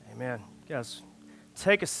man. Guys,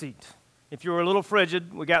 take a seat. If you were a little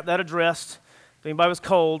frigid, we got that addressed. If anybody was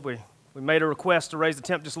cold, we made a request to raise the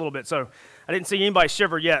temp just a little bit. So I didn't see anybody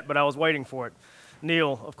shiver yet, but I was waiting for it.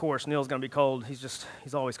 Neil, of course, Neil's going to be cold.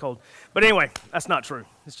 He's always cold. But anyway, that's not true.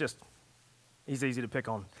 He's easy to pick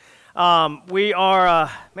on. We're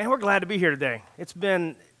glad to be here today. It's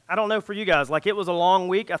been, I don't know for you guys, like it was a long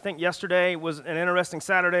week. I think yesterday was an interesting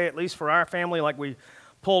Saturday, at least for our family. Like we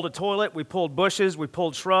pulled a toilet, we pulled bushes, we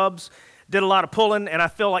pulled shrubs, did a lot of pulling, and I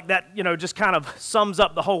feel like that, just kind of sums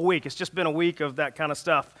up the whole week. It's just been a week of that kind of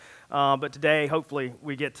stuff. But today, hopefully,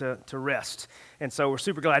 we get to rest. And so we're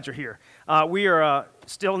super glad you're here. We are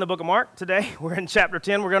still in the book of Mark today. We're in chapter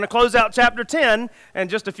 10. We're going to close out chapter 10, and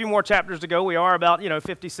just a few more chapters to go. We are about,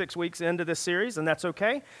 56 weeks into this series, and that's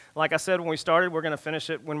okay. Like I said when we started, we're going to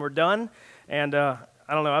finish it when we're done. And I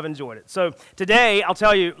don't know, I've enjoyed it. So today, I'll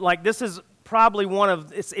tell you, this is probably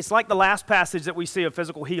it's like the last passage that we see of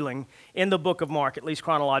physical healing in the book of Mark, at least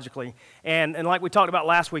chronologically. And like we talked about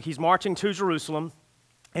last week, he's marching to Jerusalem.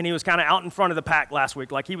 And he was kind of out in front of the pack last week,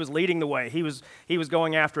 like he was leading the way. He was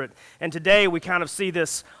going after it. And today we kind of see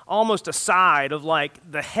this almost aside of like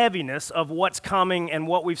the heaviness of what's coming and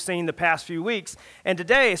what we've seen the past few weeks. And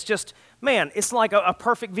today it's just, man, it's like a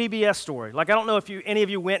perfect VBS story. Like I don't know if any of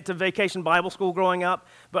you went to Vacation Bible School growing up,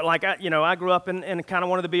 but like I grew up in kind of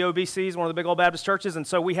one of the BOBCs, one of the big old Baptist churches, and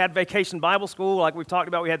so we had Vacation Bible School. Like we've talked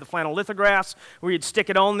about, we had the flannel lithographs where you'd stick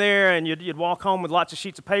it on there and you'd walk home with lots of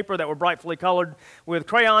sheets of paper that were brightly colored with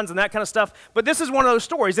crayons and that kind of stuff. But this is one of those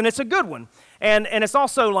stories, and it's a good one. And it's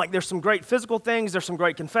also like there's some great physical things, there's some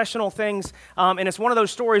great confessional things, and it's one of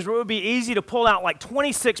those stories where it would be easy to pull out like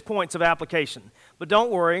 26 points of application. But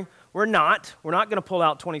don't worry, we're not going to pull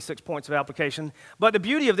out 26 points of application. But the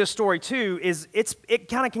beauty of this story, too, is it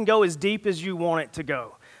kind of can go as deep as you want it to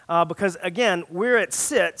go. Because, again, where it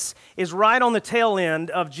sits is right on the tail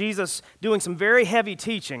end of Jesus doing some very heavy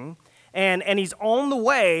teaching, and he's on the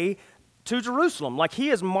way to Jerusalem. Like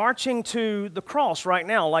he is marching to the cross right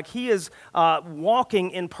now. Like he is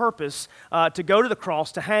walking in purpose to go to the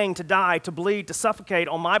cross, to hang, to die, to bleed, to suffocate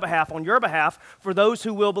on my behalf, on your behalf, for those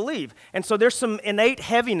who will believe. And so there's some innate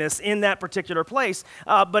heaviness in that particular place.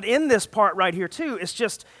 But in this part right here too, it's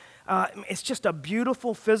just a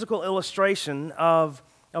beautiful physical illustration of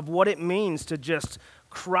what it means to just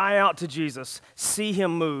cry out to Jesus, see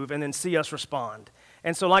him move, and then see us respond.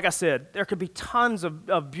 And so, like I said, there could be tons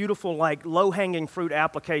of beautiful, like, low-hanging fruit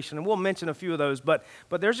application, and we'll mention a few of those, but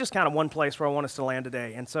there's just kind of one place where I want us to land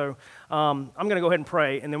today. And so I'm going to go ahead and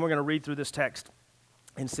pray, and then we're going to read through this text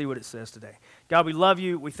and see what it says today. God, we love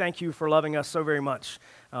you. We thank you for loving us so very much.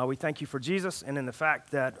 We thank you for Jesus and in the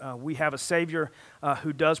fact that we have a Savior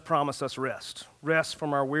who does promise us rest. Rest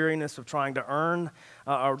from our weariness of trying to earn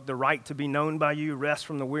the right to be known by you. Rest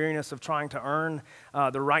from the weariness of trying to earn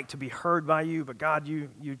the right to be heard by you. But God, you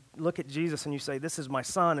look at Jesus and you say, this is my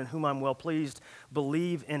Son in whom I'm well pleased.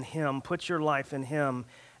 Believe in him. Put your life in him.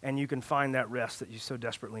 And you can find that rest that you so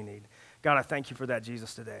desperately need. God, I thank you for that,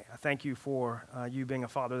 Jesus, today. I thank you for you being a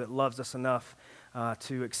Father that loves us enough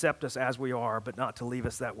to accept us as we are, but not to leave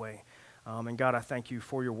us that way. And God, I thank you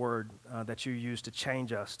for your word that you use to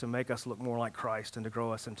change us, to make us look more like Christ, and to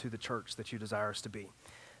grow us into the church that you desire us to be.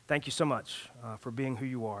 Thank you so much for being who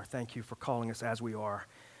you are. Thank you for calling us as we are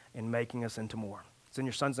and making us into more. It's in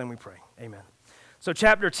your Son's name we pray. Amen. So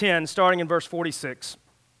chapter 10, starting in verse 46.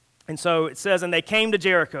 And so it says, and they came to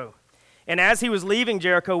Jericho. And as he was leaving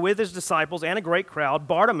Jericho with his disciples and a great crowd,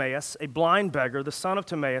 Bartimaeus, a blind beggar, the son of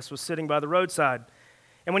Timaeus, was sitting by the roadside.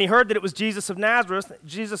 And when he heard that it was Jesus of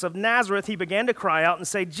Nazareth, he began to cry out and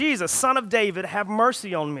say, Jesus, Son of David, have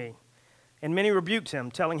mercy on me. And many rebuked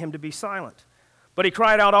him, telling him to be silent. But he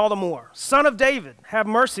cried out all the more, Son of David, have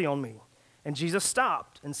mercy on me. And Jesus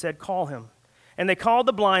stopped and said, call him. And they called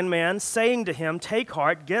the blind man, saying to him, take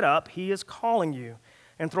heart, get up, he is calling you.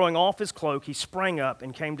 And throwing off his cloak, he sprang up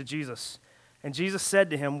and came to Jesus. And Jesus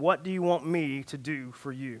said to him, what do you want me to do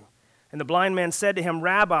for you? And the blind man said to him,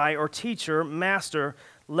 Rabbi or teacher, Master,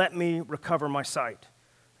 let me recover my sight.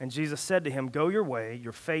 And Jesus said to him, go your way,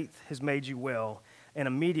 your faith has made you well. And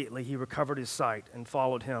immediately he recovered his sight and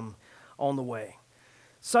followed him on the way.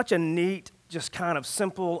 Such a neat, just kind of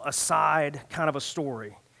simple aside kind of a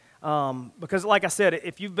story. Because like I said,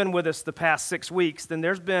 if you've been with us the past 6 weeks, then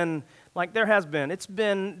it's been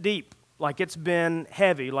deep, like it's been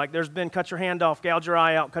heavy, like there's been cut your hand off, gouge your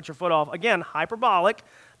eye out, cut your foot off. Again, hyperbolic,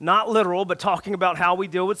 not literal, but talking about how we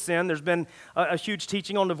deal with sin. There's been a huge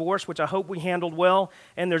teaching on divorce, which I hope we handled well,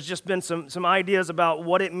 and there's just been some ideas about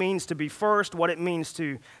what it means to be first, what it means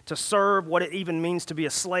to serve, what it even means to be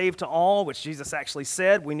a slave to all, which Jesus actually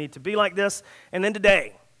said we need to be like this. And then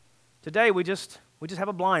today we We just have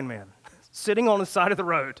a blind man sitting on the side of the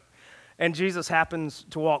road, and Jesus happens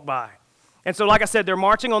to walk by. And so, like I said, they're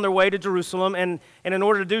marching on their way to Jerusalem, and in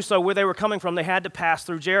order to do so, where they were coming from, they had to pass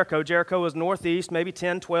through Jericho. Jericho was northeast, maybe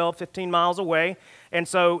 10, 12, 15 miles away. And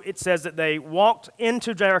so it says that they walked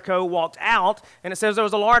into Jericho, walked out, and it says there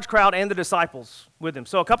was a large crowd and the disciples with them.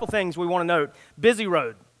 So a couple things we want to note. Busy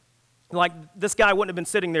road. Like, this guy wouldn't have been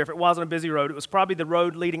sitting there if it wasn't a busy road. It was probably the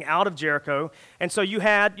road leading out of Jericho. And so you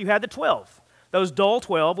had the 12. Those dull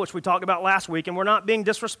 12, which we talked about last week, and we're not being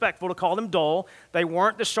disrespectful to call them dull. They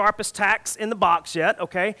weren't the sharpest tacks in the box yet,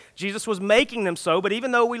 okay? Jesus was making them so, but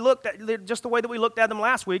even though we looked at, just the way that we looked at them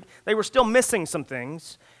last week, they were still missing some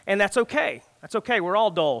things, and that's okay. That's okay. We're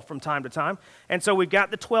all dull from time to time. And so we've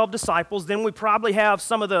got the 12 disciples. Then we probably have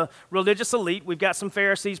some of the religious elite. We've got some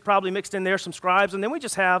Pharisees probably mixed in there, some scribes, and then we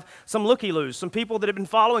just have some looky-loos, some people that have been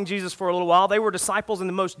following Jesus for a little while. They were disciples in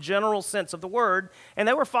the most general sense of the word, and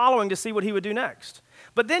they were following to see what he would do next.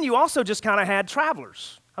 But then you also just kind of had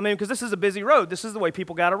travelers. I mean, because this is a busy road. This is the way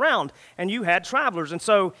people got around, and you had travelers. And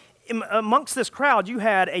so amongst this crowd, you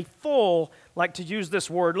had a full, like to use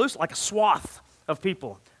this word loose, like a swath of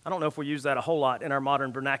people. I don't know if we use that a whole lot in our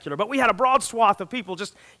modern vernacular, but we had a broad swath of people,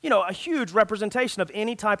 just, a huge representation of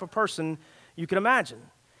any type of person you could imagine.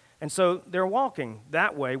 And so they're walking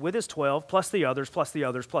that way with his 12, plus the others, plus the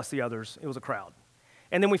others, plus the others. It was a crowd.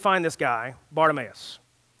 And then we find this guy, Bartimaeus,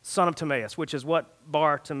 son of Timaeus, which is what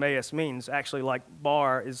Bartimaeus means. Actually, like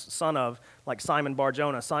Bar is son of, like Simon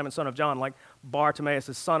Bar-Jonah, Simon son of John, like Bartimaeus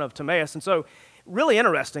is son of Timaeus. And so really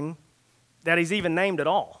interesting that he's even named at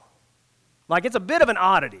all. Like, it's a bit of an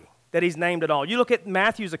oddity that he's named at all. You look at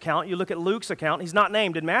Matthew's account, you look at Luke's account, he's not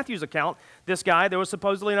named. In Matthew's account, this guy, there was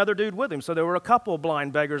supposedly another dude with him, so there were a couple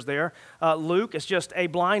blind beggars there. Luke is just a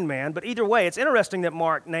blind man, but either way, it's interesting that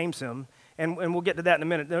Mark names him, and we'll get to that in a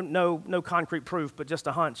minute. No concrete proof, but just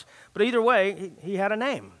a hunch. But either way, he had a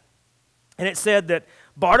name. And it said that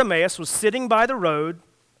Bartimaeus was sitting by the road,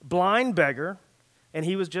 blind beggar, and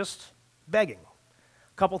he was just begging.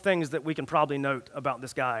 Couple things that we can probably note about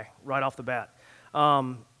this guy right off the bat.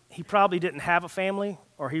 He probably didn't have a family,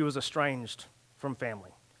 or he was estranged from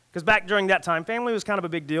family. Because back during that time, family was kind of a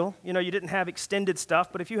big deal. You didn't have extended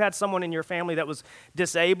stuff, but if you had someone in your family that was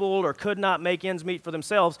disabled or could not make ends meet for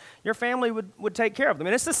themselves, your family would take care of them.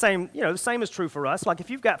 And it's the same, the same is true for us. Like,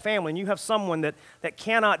 if you've got family and you have someone that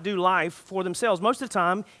cannot do life for themselves, most of the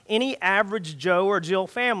time, any average Joe or Jill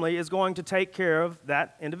family is going to take care of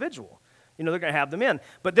that individual. They're going to have them in.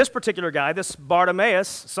 But this particular guy, this Bartimaeus,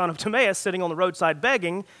 son of Timaeus, sitting on the roadside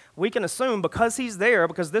begging, we can assume because he's there,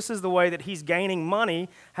 because this is the way that he's gaining money,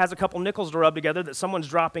 has a couple nickels to rub together that someone's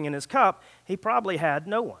dropping in his cup, he probably had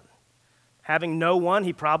no one. Having no one,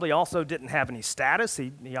 he probably also didn't have any status.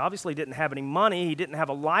 He obviously didn't have any money. He didn't have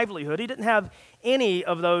a livelihood. He didn't have any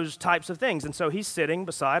of those types of things. And so he's sitting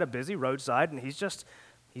beside a busy roadside, and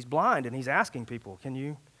he's blind, and he's asking people, can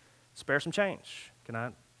you spare some change? Can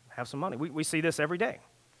I have some money? We see this every day.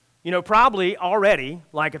 Probably already,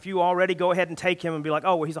 like if you already go ahead and take him and be like,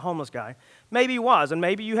 oh, well, he's a homeless guy. Maybe he was, and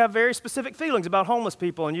maybe you have very specific feelings about homeless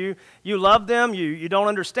people, and you love them, you don't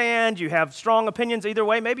understand, you have strong opinions either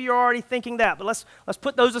way. Maybe you're already thinking that, but let's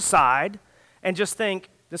put those aside and just think,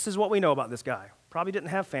 this is what we know about this guy. Probably didn't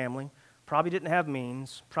have family, probably didn't have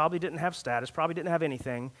means, probably didn't have status, probably didn't have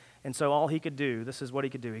anything, and so all he could do, this is what he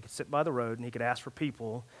could do. He could sit by the road and he could ask for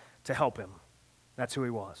people to help him. That's who he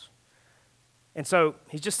was. And so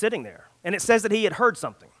he's just sitting there. And it says that he had heard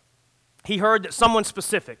something. He heard that someone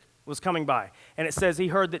specific was coming by. And it says he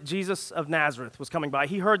heard that Jesus of Nazareth was coming by.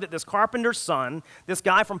 He heard that this carpenter's son, this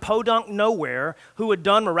guy from podunk nowhere, who had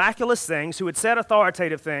done miraculous things, who had said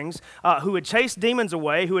authoritative things, who had chased demons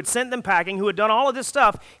away, who had sent them packing, who had done all of this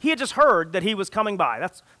stuff, he had just heard that he was coming by.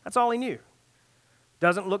 That's all he knew.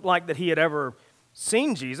 Doesn't look like that he had ever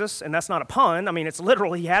seen Jesus, and that's not a pun. I mean, it's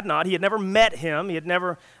literal. He had not. He had never met him. He had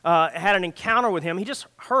never had an encounter with him. He just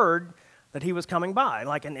heard that he was coming by,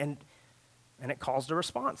 and it caused a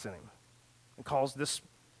response in him. It caused this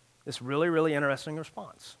really, really interesting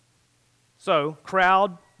response. So,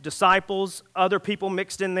 crowd, disciples, other people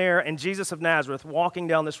mixed in there, and Jesus of Nazareth walking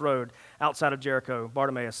down this road outside of Jericho,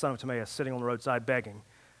 Bartimaeus, son of Timaeus, sitting on the roadside begging.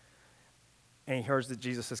 And he hears that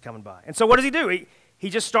Jesus is coming by. And so what does he do? He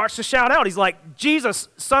just starts to shout out. He's like, Jesus,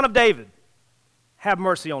 son of David, have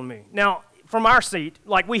mercy on me. Now, from our seat,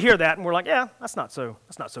 we hear that and we're like, yeah, that's not so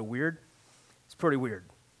weird. It's pretty weird.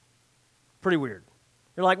 Pretty weird.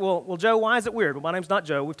 You're like, well, Joe, why is it weird? Well, my name's not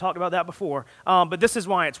Joe. We've talked about that before. But this is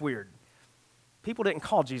why it's weird. People didn't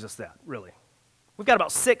call Jesus that, really. We've got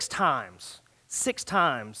about six times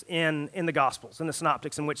in the Gospels, in the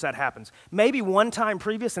Synoptics, in which that happens. Maybe one time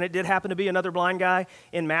previous, and it did happen to be another blind guy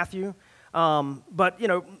in Matthew. But,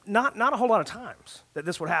 not a whole lot of times that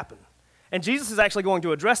this would happen. And Jesus is actually going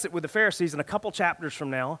to address it with the Pharisees in a couple chapters from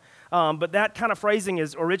now. But that kind of phrasing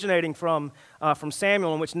is originating from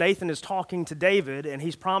Samuel, in which Nathan is talking to David, and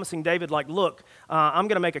he's promising David, like, look, I'm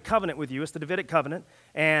going to make a covenant with you. It's the Davidic covenant.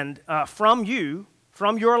 And from you,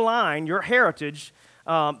 from your line, your heritage,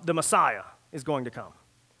 the Messiah is going to come.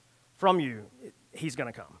 From you, he's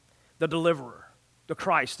going to come. The deliverer, the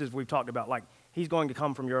Christ, as we've talked about, like, he's going to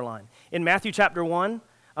come from your line. In Matthew chapter 1,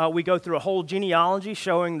 we go through a whole genealogy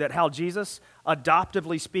showing that how Jesus,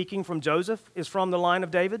 adoptively speaking from Joseph, is from the line of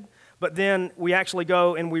David. But then we actually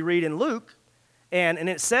go and we read in Luke, and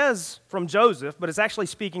it says from Joseph, but it's actually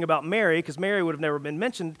speaking about Mary, because Mary would have never been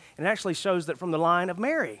mentioned, and it actually shows that from the line of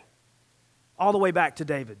Mary, all the way back to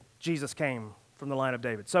David, Jesus came from the line of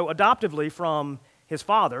David. So adoptively from his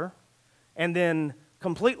father, and then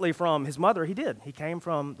completely from his mother, he did. He came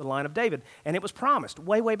from the line of David, and it was promised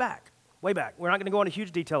way, way back. Way back. We're not going to go into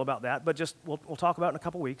huge detail about that, but just we'll talk about it in a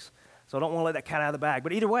couple weeks. So I don't want to let that cat out of the bag.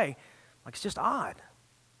 But either way, like, it's just odd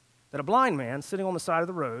that a blind man sitting on the side of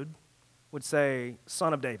the road would say,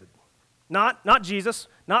 Son of David. Not Jesus,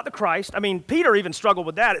 not the Christ. I mean, Peter even struggled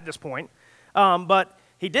with that at this point, but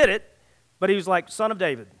he did it. But he was like, Son of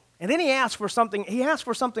David. And then he asked for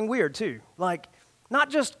something weird too, like, not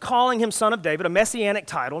just calling him Son of David, a messianic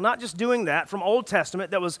title, not just doing that from Old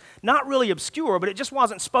Testament that was not really obscure, but it just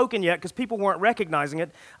wasn't spoken yet because people weren't recognizing it.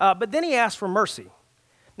 But then he asked for mercy.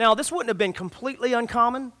 Now, this wouldn't have been completely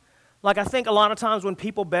uncommon. Like, I think a lot of times when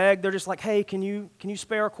people beg, they're just like, hey, can you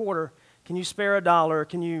spare a quarter? Can you spare $1?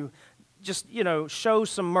 Can you just, show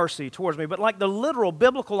some mercy towards me? But like, the literal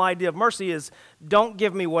biblical idea of mercy is, don't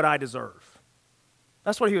give me what I deserve.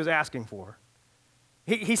 That's what he was asking for.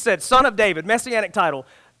 He said, Son of David, messianic title,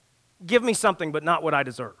 give me something but not what I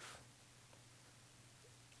deserve.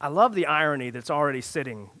 I love the irony that's already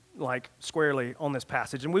sitting like squarely on this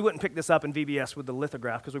passage. And we wouldn't pick this up in VBS with the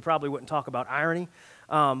lithograph because we probably wouldn't talk about irony.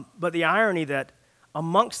 But the irony that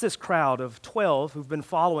amongst this crowd of 12 who've been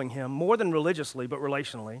following him more than religiously but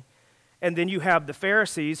relationally, and then you have the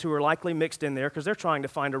Pharisees who are likely mixed in there because they're trying to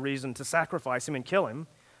find a reason to sacrifice him and kill him.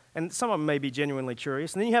 And some of them may be genuinely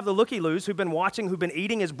curious. And then you have the looky-loos who've been watching, who've been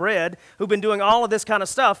eating his bread, who've been doing all of this kind of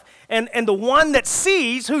stuff. And the one that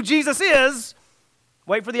sees who Jesus is,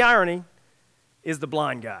 wait for the irony, is the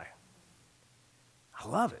blind guy. I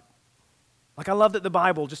love it. Like, I love that the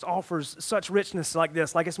Bible just offers such richness like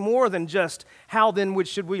this. Like, it's more than just how then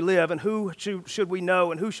should we live and who should we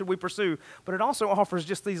know and who should we pursue. But it also offers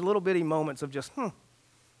just these little bitty moments of just,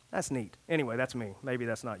 that's neat. Anyway, that's me. Maybe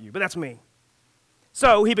that's not you, but that's me.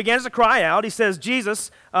 So he begins to cry out. He says,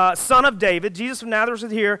 Jesus, Son of David, Jesus of Nazareth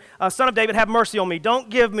is here, Son of David, have mercy on me. Don't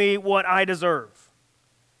give me what I deserve.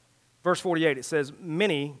 Verse 48, it says,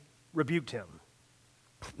 many rebuked him.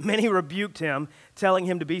 Many rebuked him, telling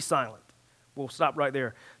him to be silent. We'll stop right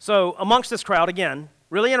there. So amongst this crowd, again,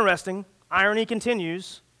 really interesting, irony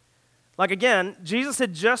continues. Like, again, Jesus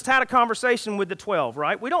had just had a conversation with the 12,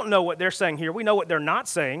 right? We don't know what they're saying here. We know what they're not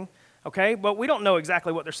saying. Okay, but we don't know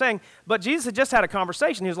exactly what they're saying. But Jesus had just had a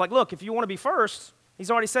conversation. He was like, look, if you want to be first, he's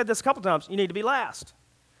already said this a couple times, you need to be last.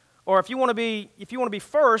 Or if you want to be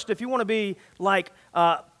first, if you want to be like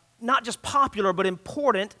not just popular but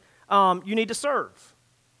important, you need to serve.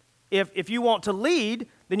 If you want to lead,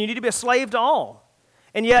 then you need to be a slave to all.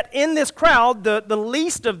 And yet in this crowd, the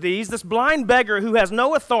least of these, this blind beggar who has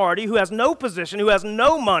no authority, who has no position, who has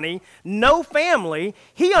no money, no family,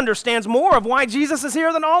 he understands more of why Jesus is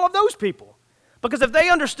here than all of those people. Because if they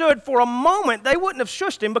understood for a moment, they wouldn't have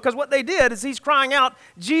shushed him, because what they did is he's crying out,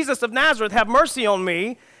 Jesus of Nazareth, have mercy on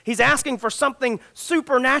me. He's asking for something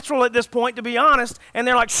supernatural at this point, to be honest, and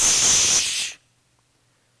they're like, shh.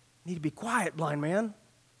 You need to be quiet, blind man.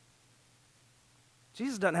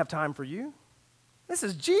 Jesus doesn't have time for you. This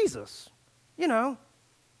is Jesus.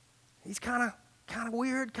 He's kind of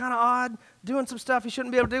weird, kind of odd, doing some stuff he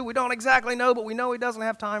shouldn't be able to do. We don't exactly know, but we know he doesn't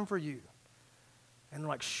have time for you. And they're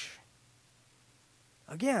like, shh.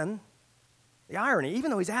 Again, the irony,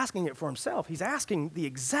 even though he's asking it for himself, he's asking the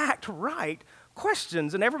exact right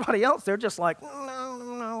questions, and everybody else, they're just like,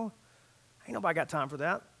 no. Ain't nobody got time for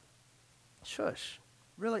that. Shush.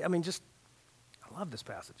 Really, I love this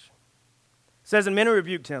passage. It says, and many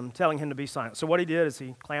rebuked him, telling him to be silent. So what he did is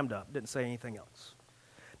he clammed up, didn't say anything else.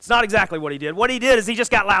 It's not exactly what he did. What he did is he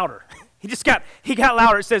just got louder. He got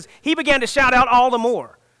louder. It says he began to shout out all the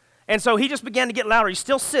more. And so he just began to get louder. He's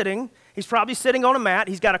still sitting. He's probably sitting on a mat.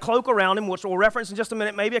 He's got a cloak around him, which we'll reference in just a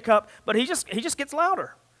minute, maybe a cup. But he just gets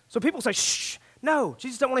louder. So people say, shh, no,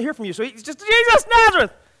 Jesus don't want to hear from you. So he's just, Jesus,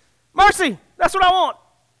 Nazareth, mercy, that's what I want.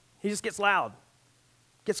 He just gets loud,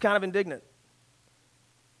 gets kind of indignant.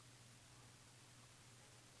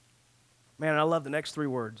 Man, I love the next three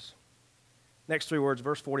words. Next three words,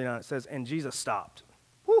 verse 49, it says, and Jesus stopped.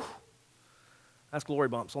 Whew. That's glory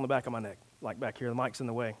bumps on the back of my neck, like back here. The mic's in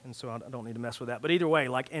the way, and so I don't need to mess with that. But either way,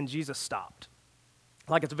 like, and Jesus stopped.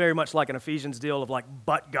 Like it's very much like an Ephesians deal of like,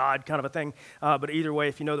 but God kind of a thing. But either way,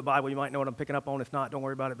 if you know the Bible, you might know what I'm picking up on. If not, don't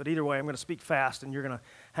worry about it. But either way, I'm going to speak fast, and you're going to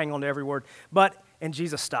hang on to every word. And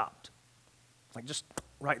Jesus stopped. Like just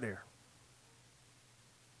right there.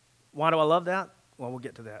 Why do I love that? Well, we'll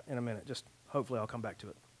get to that in a minute. Just hopefully I'll come back to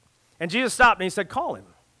it. And Jesus stopped, and he said, call him.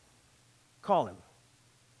 Call him.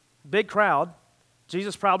 Big crowd.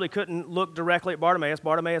 Jesus probably couldn't look directly at Bartimaeus.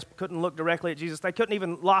 Bartimaeus couldn't look directly at Jesus. They couldn't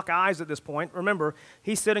even lock eyes at this point. Remember,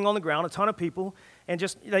 he's sitting on the ground, a ton of people, and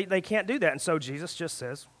just they can't do that. And so Jesus just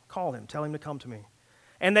says, call him, tell him to come to me.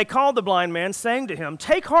 And they called the blind man, saying to him,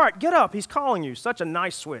 take heart, get up, he's calling you. Such a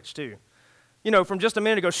nice switch, too. You know, from just a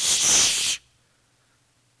minute ago, shh,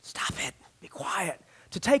 stop it, be quiet.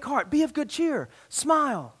 To take heart, be of good cheer,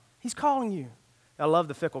 smile, he's calling you. I love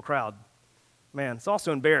the fickle crowd. Man, it's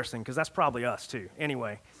also embarrassing because that's probably us too.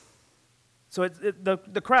 Anyway, so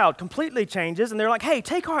the crowd completely changes, and they're like, hey,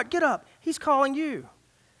 take heart, get up. He's calling you.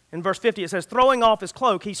 In verse 50, it says, throwing off his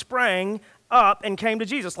cloak, he sprang up and came to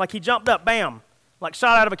Jesus. Like he jumped up, bam, like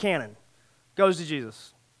shot out of a cannon. Goes to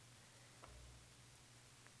Jesus.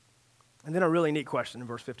 And then a really neat question in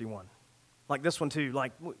verse 51. Like this one too,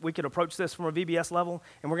 like we could approach this from a VBS level,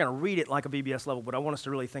 and we're going to read it like a VBS level, but I want us to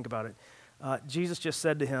really think about it. Jesus just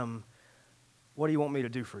said to him, what do you want me to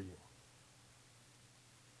do for you?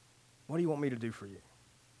 What do you want me to do for you?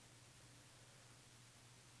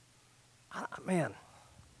 Man,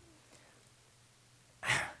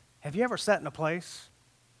 have you ever sat in a place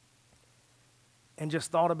and just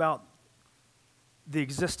thought about the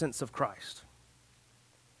existence of Christ?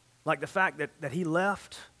 Like the fact that he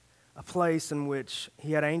left a place in which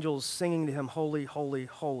he had angels singing to him, holy, holy,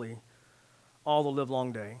 holy, all the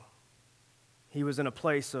livelong day. He was in a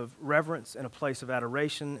place of reverence, in a place of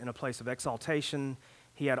adoration, in a place of exaltation.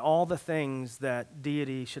 He had all the things that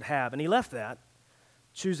deity should have. And he left that,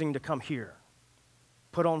 choosing to come here,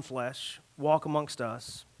 put on flesh, walk amongst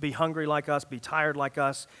us, be hungry like us, be tired like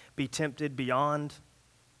us, be tempted beyond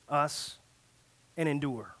us, and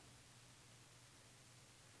endure.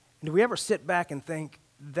 And do we ever sit back and think,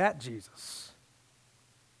 that Jesus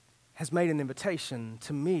has made an invitation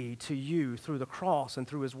to me, to you, through the cross and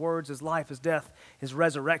through his words, his life, his death, his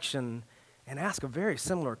resurrection, and ask a very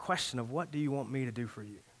similar question of what do you want me to do for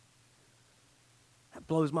you? That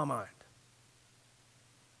blows my mind.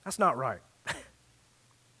 That's not right.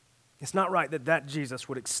 It's not right that Jesus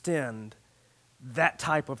would extend that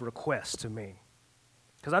type of request to me.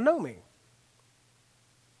 Because I know me.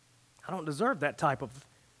 I don't deserve that type of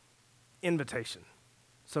invitation,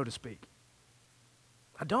 so to speak.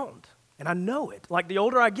 I don't, and I know it. Like the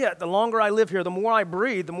older I get, the longer I live here, the more I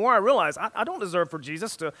breathe, the more I realize I don't deserve for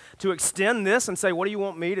Jesus to extend this and say, what do you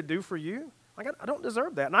want me to do for you? Like I don't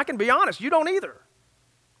deserve that. And I can be honest, you don't either.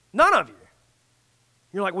 None of you.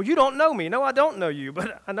 You're like, well, you don't know me. No, I don't know you,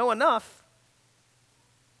 but I know enough.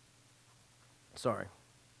 Sorry.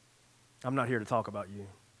 I'm not here to talk about you.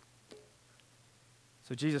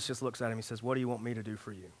 So Jesus just looks at him. He says, what do you want me to do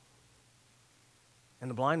for you? And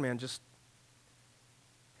the blind man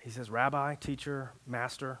he says, Rabbi, teacher,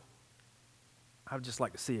 master, I would just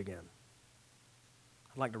like to see again.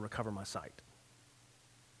 I'd like to recover my sight.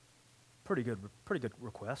 Pretty good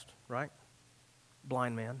request, right?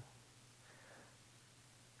 Blind man.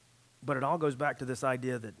 But it all goes back to this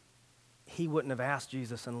idea that he wouldn't have asked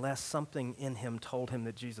Jesus unless something in him told him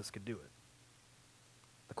that Jesus could do it.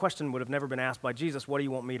 The question would have never been asked by Jesus, what do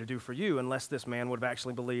you want me to do for you, unless this man would have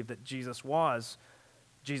actually believed that Jesus was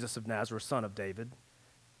Jesus of Nazareth, son of David.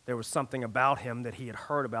 There was something about him that he had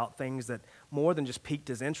heard about, things that more than just piqued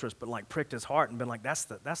his interest, but like pricked his heart and been like, that's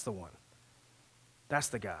the one. That's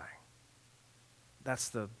the guy. That's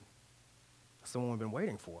the one we've been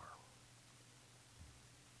waiting for.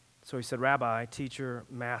 So he said, Rabbi, teacher,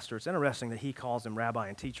 master. It's interesting that he calls him rabbi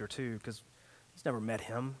and teacher too, because he's never met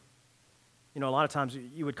him. You know, a lot of times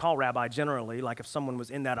you would call rabbi generally, like if someone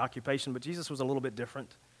was in that occupation, but Jesus was a little bit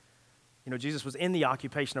different. You know, Jesus was in the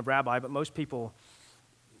occupation of rabbi, but most people,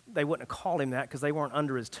 they wouldn't have called him that because they weren't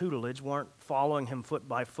under his tutelage, weren't following him foot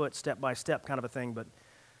by foot, step by step kind of a thing. But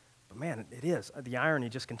man, it is. The irony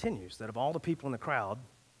just continues that of all the people in the crowd,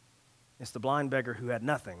 it's the blind beggar who had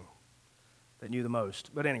nothing that knew the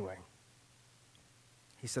most. But anyway,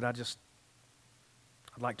 he said, I'd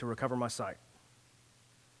like to recover my sight.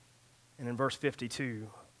 And in verse 52,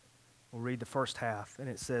 we'll read the first half, and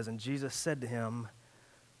it says, and Jesus said to him,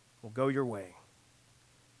 well, go your way.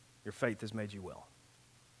 Your faith has made you well.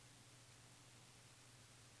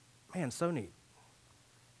 Man, so neat.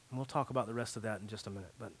 And we'll talk about the rest of that in just a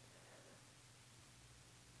minute. But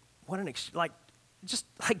what just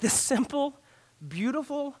like this simple,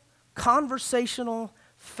 beautiful, conversational,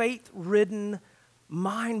 faith-ridden,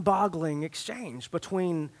 mind-boggling exchange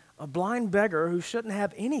between a blind beggar who shouldn't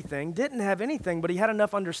have anything, didn't have anything, but he had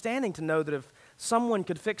enough understanding to know that if someone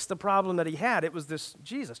could fix the problem that he had, it was this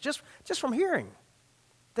Jesus. Just from hearing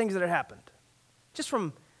things that had happened, just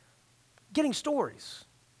from getting stories.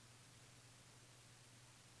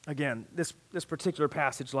 Again, this particular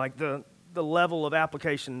passage, like the level of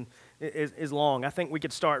application is long. I think we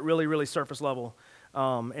could start really, really surface level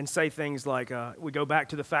and say things like, we go back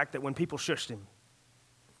to the fact that when people shushed him,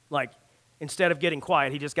 like instead of getting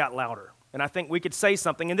quiet, he just got louder. And I think we could say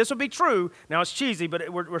something, and this would be true. Now it's cheesy, but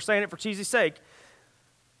we're saying it for cheesy's sake.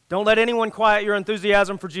 Don't let anyone quiet your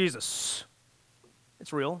enthusiasm for Jesus.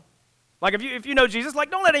 It's real. Like if you know Jesus, like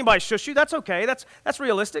don't let anybody shush you. That's okay. That's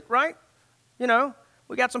realistic, right? You know,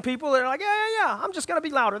 we got some people that are like, yeah. I'm just going to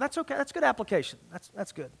be louder. That's okay. That's good application.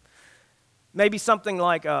 That's good. Maybe something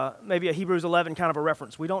like maybe a Hebrews 11 kind of a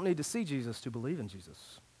reference. We don't need to see Jesus to believe in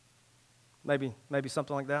Jesus. Maybe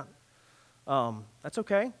something like that. That's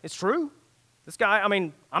okay. It's true. This guy, I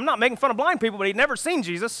mean, I'm not making fun of blind people, but he'd never seen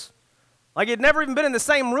Jesus. Like he'd never even been in the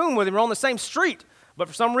same room with him or on the same street. But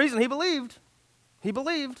for some reason, he believed. He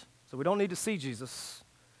believed. So we don't need to see Jesus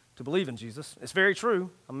to believe in Jesus. It's very true.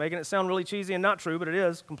 I'm making it sound really cheesy and not true, but it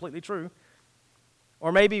is completely true.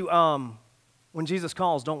 Or maybe when Jesus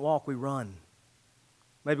calls, don't walk, we run.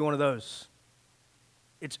 Maybe one of those.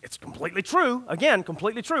 It's completely true. Again,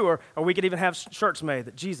 completely true. Or we could even have shirts made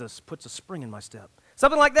that Jesus puts a spring in my step.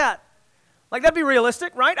 Something like that. Like that'd be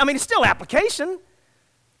realistic, right? I mean, it's still application.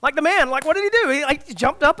 Like the man, like what did he do? He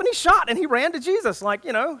jumped up and he shot and he ran to Jesus. Like,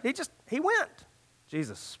 you know, he went.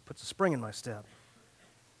 Jesus puts a spring in my step.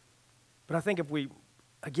 But I think if we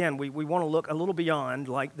want to look a little beyond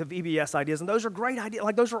like the VBS ideas, and those are great ideas.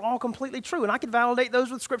 Like those are all completely true, and I could validate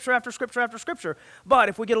those with scripture after scripture after scripture. But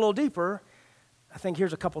if we get a little deeper, I think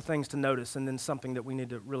here's a couple things to notice, and then something that we need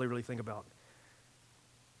to really, really think about.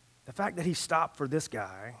 The fact that he stopped for this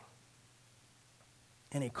guy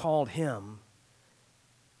and he called him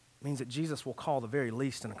means that Jesus will call the very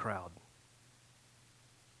least in a crowd.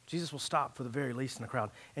 Jesus will stop for the very least in a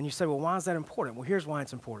crowd. And you say, well, why is that important? Well, here's why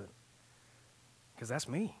it's important. Because that's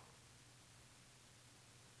me.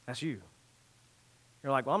 That's you.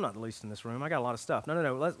 You're like, well, I'm not the least in this room. I got a lot of stuff.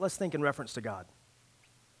 No. Let's think in reference to God.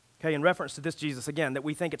 Okay, in reference to this Jesus, again, that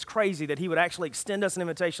we think it's crazy that he would actually extend us an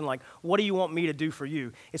invitation like, what do you want me to do for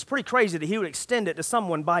you? It's pretty crazy that he would extend it to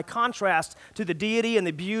someone by contrast to the deity and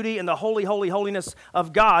the beauty and the holiness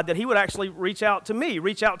of God, that he would actually reach out to me,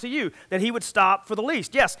 reach out to you, that he would stop for the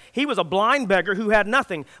least. Yes, he was a blind beggar who had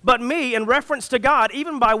nothing, but me, in reference to God,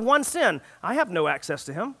 even by one sin, I have no access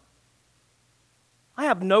to him. I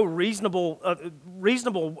have no reasonable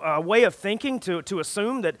way of thinking to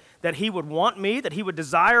assume that he would want me, that he would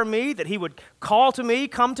desire me, that he would call to me,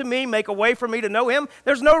 come to me, make a way for me to know him.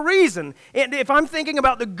 There's no reason. And if I'm thinking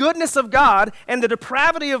about the goodness of God and the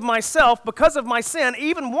depravity of myself because of my sin,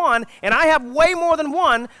 even one, and I have way more than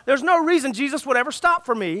one, there's no reason Jesus would ever stop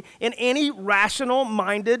for me in any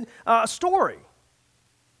rational-minded story.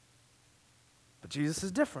 Jesus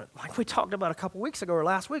is different. Like we talked about a couple weeks ago or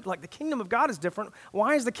last week, like the kingdom of God is different.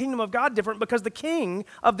 Why is the kingdom of God different? Because the king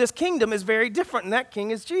of this kingdom is very different, and that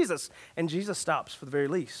king is Jesus. And Jesus stops for the very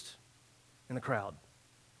least in the crowd.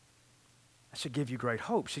 That should give you great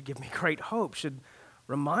hope, should give me great hope, should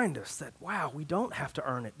remind us that, wow, we don't have to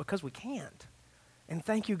earn it because we can't. And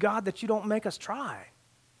thank you, God, that you don't make us try.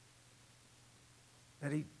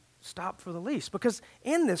 That he stopped for the least. Because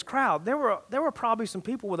in this crowd, there were probably some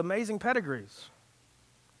people with amazing pedigrees.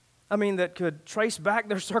 I mean, that could trace back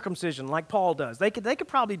their circumcision like Paul does. They could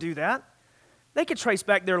probably do that. They could trace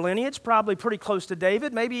back their lineage, probably pretty close to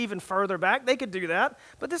David, maybe even further back. They could do that.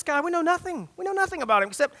 But this guy, we know nothing. We know nothing about him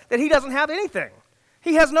except that he doesn't have anything.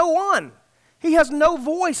 He has no one. He has no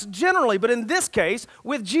voice generally, but in this case,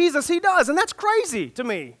 with Jesus, he does. And that's crazy to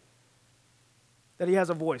me that he has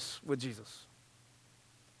a voice with Jesus.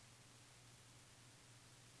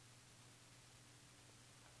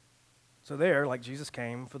 So there, like Jesus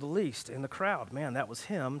came for the least in the crowd. Man, that was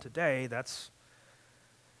him. Today, that's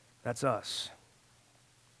us.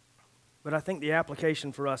 But I think the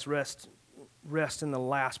application for us rests in the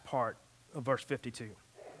last part of verse 52.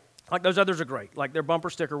 Like those others are great. Like they're bumper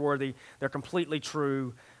sticker worthy. They're completely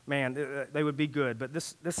true. Man, they would be good. But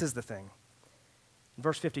this is the thing. In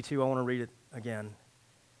verse 52, I want to read it again.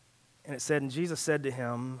 And it said, and Jesus said to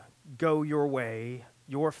him, go your way.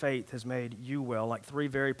 Your faith has made you well. Like three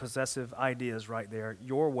very possessive ideas right there.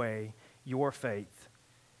 Your way, your faith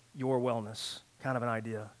your wellness kind of an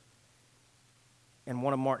idea. And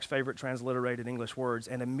one of Mark's favorite transliterated English words,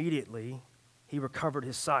 and immediately he recovered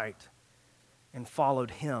his sight and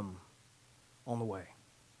followed him on the way.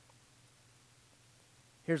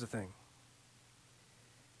 Here's the thing.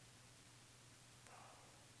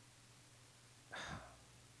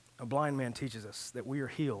 A blind man teaches us that we are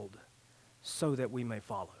healed so that we may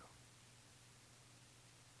follow.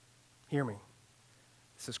 Hear me.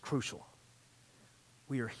 This is crucial.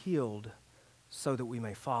 We are healed so that we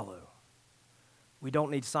may follow. We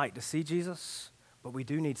don't need sight to see Jesus, but we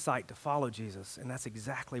do need sight to follow Jesus, and that's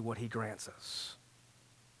exactly what he grants us.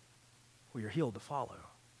 We are healed to follow.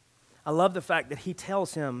 I love the fact that he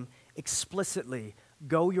tells him explicitly,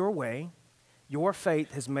 go your way. Your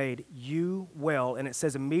faith has made you well. And it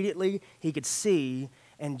says immediately he could see,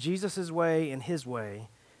 and Jesus' way and his way,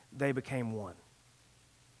 they became one.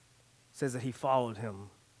 It says that he followed him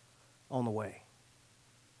on the way.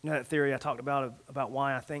 You know that theory I talked about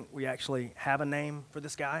why I think we actually have a name for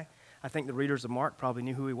this guy? I think the readers of Mark probably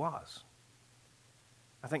knew who he was.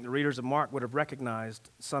 I think the readers of Mark would have recognized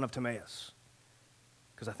son of Timaeus,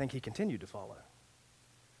 because I think he continued to follow.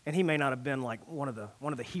 And he may not have been like one of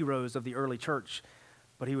the heroes of the early church,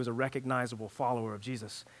 but he was a recognizable follower of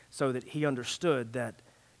Jesus, so that he understood that,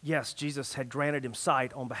 yes, Jesus had granted him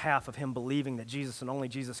sight on behalf of him believing that Jesus and only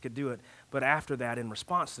Jesus could do it. But after that, in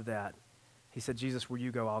response to that, he said, Jesus, where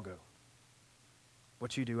you go, I'll go.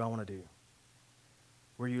 What you do, I want to do.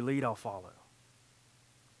 Where you lead, I'll follow.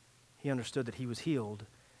 He understood that he was healed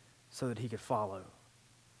so that he could follow.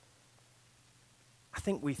 I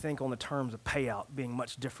think we think on the terms of payout being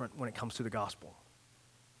much different when it comes to the gospel.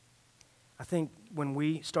 I think when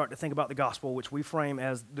we start to think about the gospel, which we frame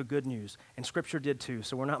as the good news, and Scripture did too,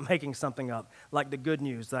 so we're not making something up, like the good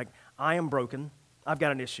news, like I am broken, I've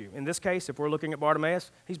got an issue. In this case, if we're looking at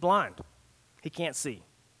Bartimaeus, he's blind. He can't see.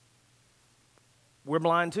 We're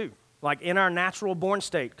blind too. Like in our natural born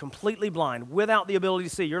state, completely blind, without the ability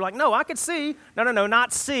to see. You're like, no, I could see. No,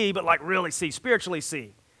 not see, but like really see, spiritually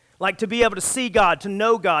see. Like to be able to see God, to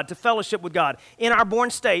know God, to fellowship with God. In our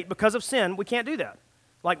born state, because of sin, we can't do that.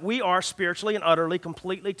 Like we are spiritually and utterly,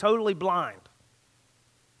 completely, totally blind.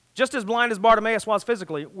 Just as blind as Bartimaeus was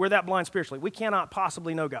physically, we're that blind spiritually. We cannot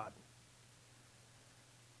possibly know God.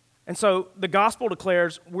 And so the gospel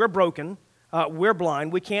declares we're broken, we're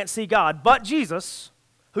blind, we can't see God. But Jesus,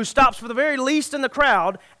 who stops for the very least in the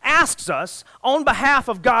crowd, asks us on behalf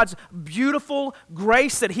of God's beautiful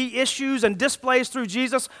grace that he issues and displays through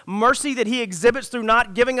Jesus, mercy that he exhibits through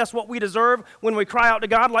not giving us what we deserve when we cry out to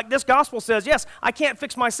God. Like this gospel says, yes, I can't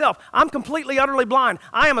fix myself. I'm completely, utterly blind.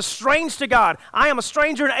 I am estranged to God. I am a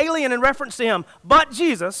stranger and alien in reference to him. But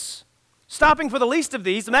Jesus, stopping for the least of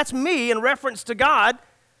these, and that's me in reference to God,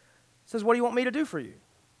 says, what do you want me to do for you?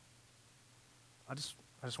 I just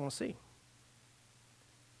want to see.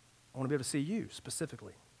 I want to be able to see you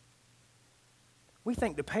specifically. We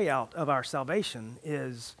think the payout of our salvation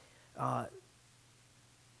is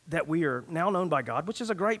that we are now known by God, which is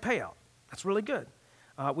a great payout. That's really good.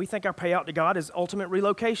 We think our payout to God is ultimate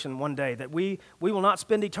relocation one day, that we will not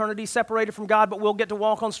spend eternity separated from God, but we'll get to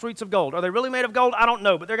walk on streets of gold. Are they really made of gold? I don't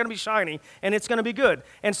know, but they're going to be shiny, and it's going to be good.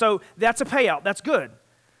 And so that's a payout. That's good.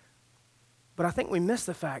 But I think we miss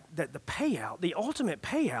the fact that the payout, the ultimate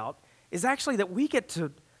payout, is actually that we get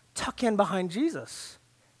to tuck in behind Jesus.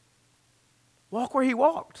 Walk where he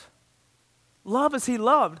walked. Love as he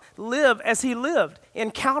loved. Live as he lived.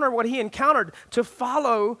 Encounter what he encountered to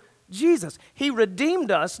follow Jesus. He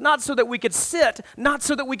redeemed us not so that we could sit, not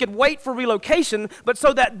so that we could wait for relocation, but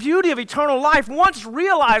so that beauty of eternal life, once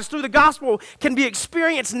realized through the gospel, can be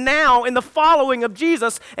experienced now in the following of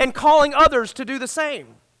Jesus and calling others to do the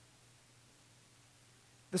same.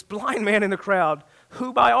 This blind man in the crowd,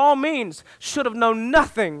 who by all means should have known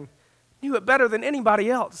nothing, knew it better than anybody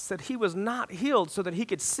else, that he was not healed so that he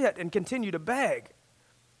could sit and continue to beg,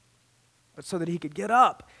 but so that he could get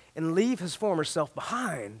up and leave his former self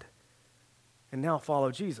behind and now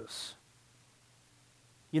follow Jesus.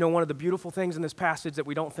 You know, one of the beautiful things in this passage that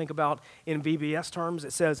we don't think about in VBS terms,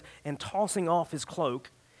 it says, and tossing off his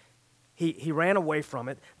cloak, he ran away from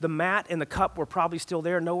it. The mat and the cup were probably still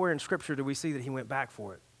there. Nowhere in Scripture do we see that he went back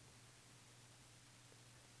for it.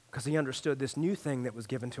 Because he understood this new thing that was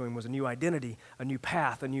given to him was a new identity, a new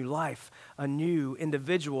path, a new life, a new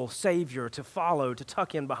individual Savior to follow, to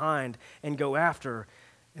tuck in behind and go after.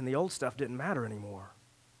 And the old stuff didn't matter anymore.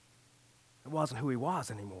 It wasn't who he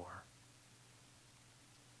was anymore.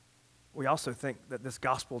 We also think that this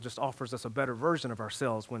gospel just offers us a better version of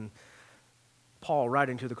ourselves when Paul,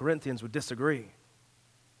 writing to the Corinthians, would disagree.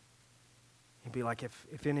 He'd be like,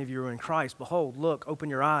 if any of you are in Christ, behold, look, open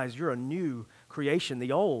your eyes. You're a new creation.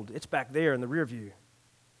 The old, it's back there in the rear view.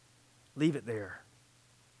 Leave it there.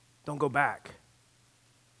 Don't go back.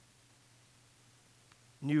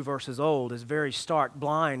 New versus old is very stark.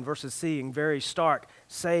 Blind versus seeing, very stark.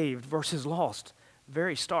 Saved versus lost,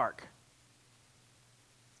 very stark.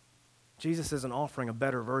 Jesus isn't offering a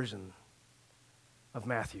better version of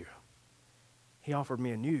Matthew. He offered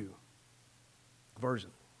me a new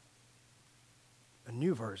version. A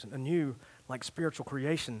new version, a new, like, spiritual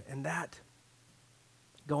creation. And that,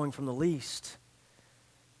 going from the least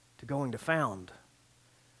to going to found,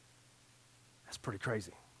 that's pretty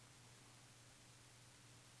crazy.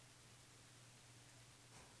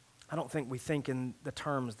 I don't think we think in the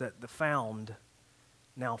terms that the found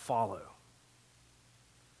now follow.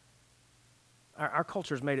 Our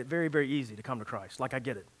culture's made it very, very easy to come to Christ. Like, I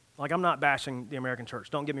get it. Like, I'm not bashing the American church.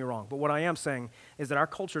 Don't get me wrong. But what I am saying is that our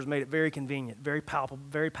culture's made it very convenient, very palpable,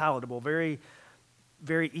 very palatable, very,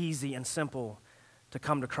 very easy and simple to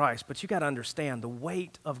come to Christ. But you got to understand, the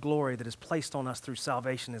weight of glory that is placed on us through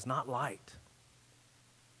salvation is not light.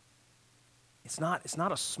 It's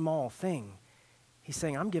not a small thing. He's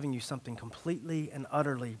saying, I'm giving you something completely and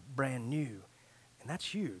utterly brand new. And that's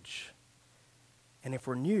huge. And if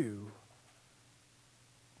we're new,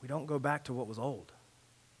 we don't go back to what was old.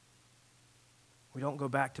 We don't go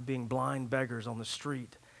back to being blind beggars on the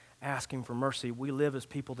street asking for mercy. We live as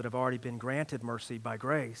people that have already been granted mercy by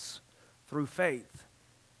grace through faith.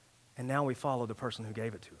 And now we follow the person who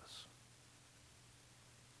gave it to us.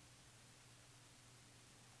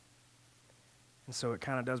 And so it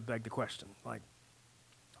kind of does beg the question, like,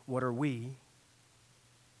 what are we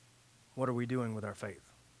doing with our faith?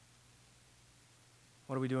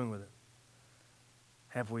 What are we doing with it?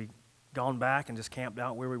 Have we gone back and just camped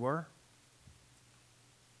out where we were?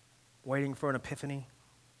 Waiting for an epiphany?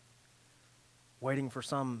 Waiting for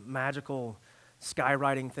some magical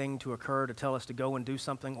skywriting thing to occur to tell us to go and do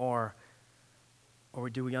something? Or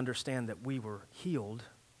do we understand that we were healed?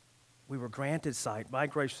 We were granted sight by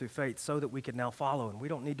grace through faith so that we could now follow, and we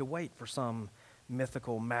don't need to wait for some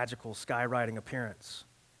mythical, magical, skywriting appearance.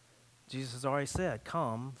 Jesus has already said,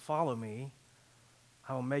 come, follow me.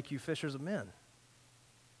 I will make you fishers of men.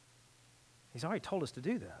 He's already told us to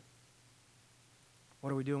do that.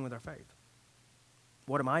 What are we doing with our faith?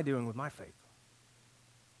 What am I doing with my faith?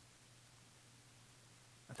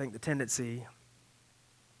 I think the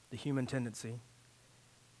human tendency,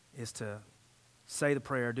 is to say the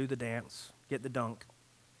prayer, do the dance, get the dunk,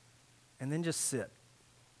 and then just sit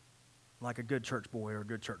like a good church boy or a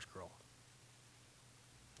good church girl.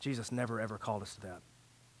 Jesus never, ever called us to that.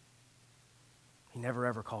 He never,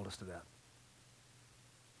 ever called us to that.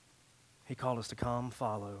 He called us to come,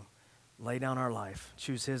 follow, lay down our life,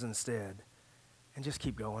 choose his instead, and just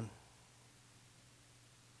keep going.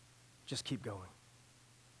 Just keep going.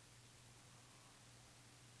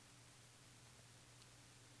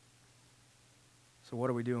 So what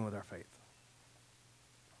are we doing with our faith?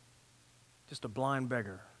 Just a blind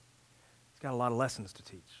beggar. He's got a lot of lessons to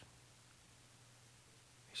teach.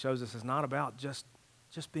 He shows us it's not about just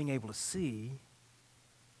being able to see.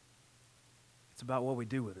 It's about what we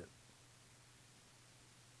do with it.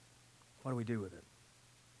 What do we do with it?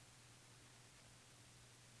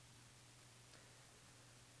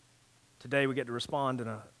 Today we get to respond in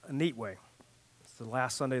a neat way. It's the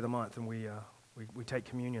last Sunday of the month, and we take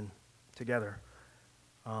communion together.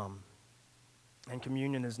 And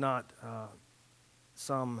communion is not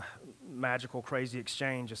some magical, crazy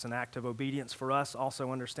exchange. It's an act of obedience for us,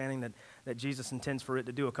 also understanding that Jesus intends for it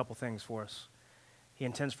to do a couple things for us. He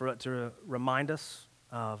intends for it to remind us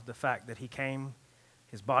of the fact that he came,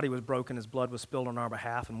 his body was broken, his blood was spilled on our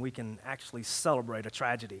behalf, and we can actually celebrate a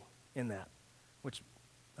tragedy in that, which,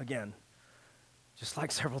 again, just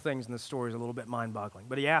like several things in this story, is a little bit mind-boggling.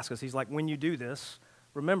 But he asks us, he's like, when you do this,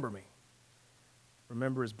 remember me.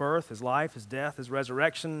 Remember his birth, his life, his death, his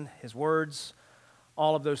resurrection, his words,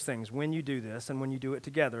 all of those things. When you do this and when you do it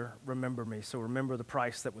together, remember me. So remember the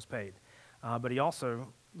price that was paid. But he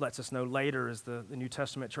also lets us know later, as the New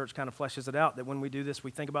Testament church kind of fleshes it out, that when we do this,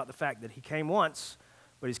 we think about the fact that he came once,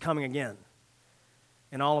 but he's coming again.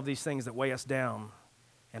 And all of these things that weigh us down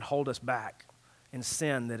and hold us back, and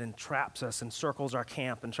sin that entraps us and circles our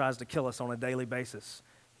camp and tries to kill us on a daily basis,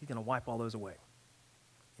 he's going to wipe all those away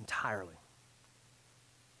entirely.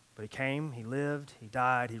 But he came, he lived, he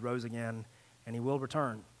died, he rose again, and he will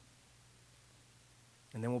return.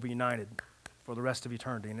 And then we'll be united for the rest of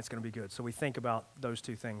eternity, and it's going to be good. So we think about those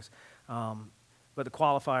two things. But the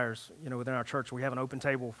qualifiers, within our church, we have an open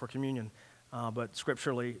table for communion. But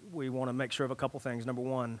scripturally, we want to make sure of a couple things. Number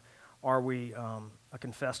one, are we a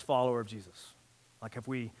confessed follower of Jesus? Like, have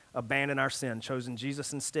we abandoned our sin, chosen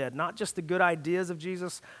Jesus instead? Not just the good ideas of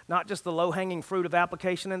Jesus, not just the low-hanging fruit of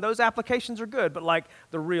application, and those applications are good, but like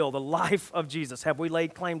the life of Jesus. Have we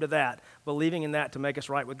laid claim to that, believing in that to make us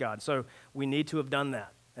right with God? So we need to have done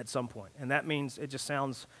that at some point. And that means it just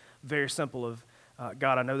sounds very simple of,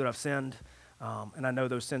 God, I know that I've sinned, and I know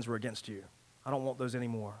those sins were against you. I don't want those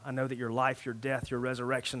anymore. I know that your life, your death, your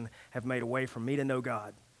resurrection have made a way for me to know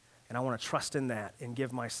God, and I want to trust in that and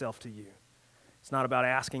give myself to you. It's not about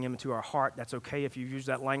asking him into our heart. That's okay if you use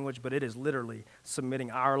that language, but it is literally submitting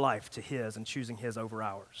our life to his and choosing his over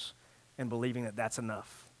ours and believing that that's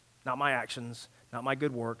enough. Not my actions, not my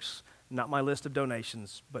good works, not my list of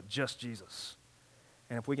donations, but just Jesus.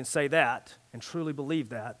 And if we can say that and truly believe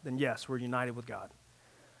that, then yes, we're united with God.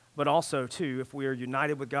 But also, too, if we are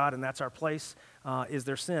united with God and that's our place, is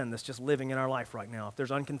there sin that's just living in our life right now? If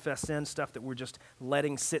there's unconfessed sin, stuff that we're just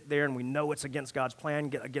letting sit there and we know it's against God's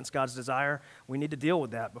plan, against God's desire, we need to deal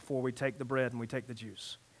with that before we take the bread and we take the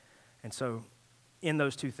juice. And so in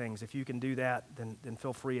those two things, if you can do that, then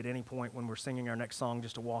feel free at any point when we're singing our next song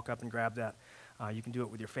just to walk up and grab that. You can do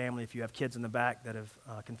it with your family. If you have kids in the back that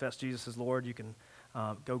have confessed Jesus as Lord, you can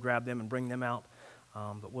go grab them and bring them out.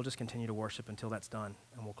 But we'll just continue to worship until that's done,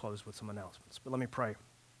 and we'll close with some announcements. But let me pray,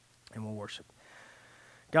 and we'll worship.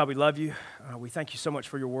 God, we love you. We thank you so much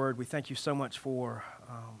for your word. We thank you so much for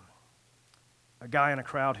a guy in a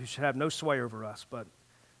crowd who should have no sway over us, but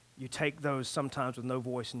you take those sometimes with no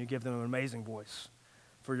voice, and you give them an amazing voice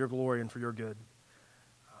for your glory and for your good.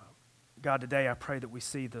 God, today I pray that we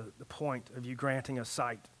see the point of you granting us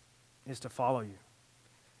sight is to follow you.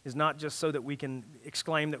 Is not just so that we can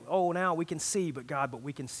exclaim that, oh, now we can see, but God, but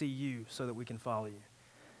we can see you so that we can follow you.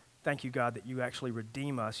 Thank you, God, that you actually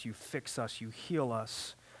redeem us, you fix us, you heal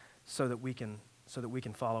us so that we can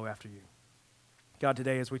follow after you. God,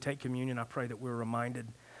 today as we take communion, I pray that we're reminded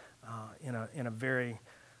in a very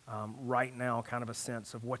right now kind of a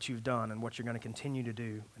sense of what you've done and what you're going to continue to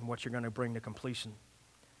do and what you're going to bring to completion.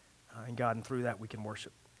 And God, and through that we can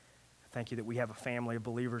worship. Thank you that we have a family of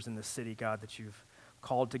believers in this city, God, that you've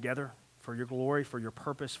called together for your glory, for your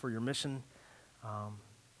purpose, for your mission.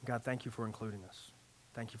 God, thank you for including us.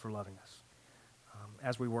 Thank you for loving us.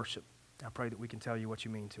 As we worship, I pray that we can tell you what you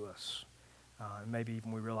mean to us. And maybe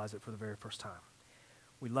even we realize it for the very first time.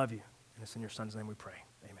 We love you, and it's in your Son's name we pray.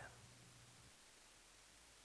 Amen.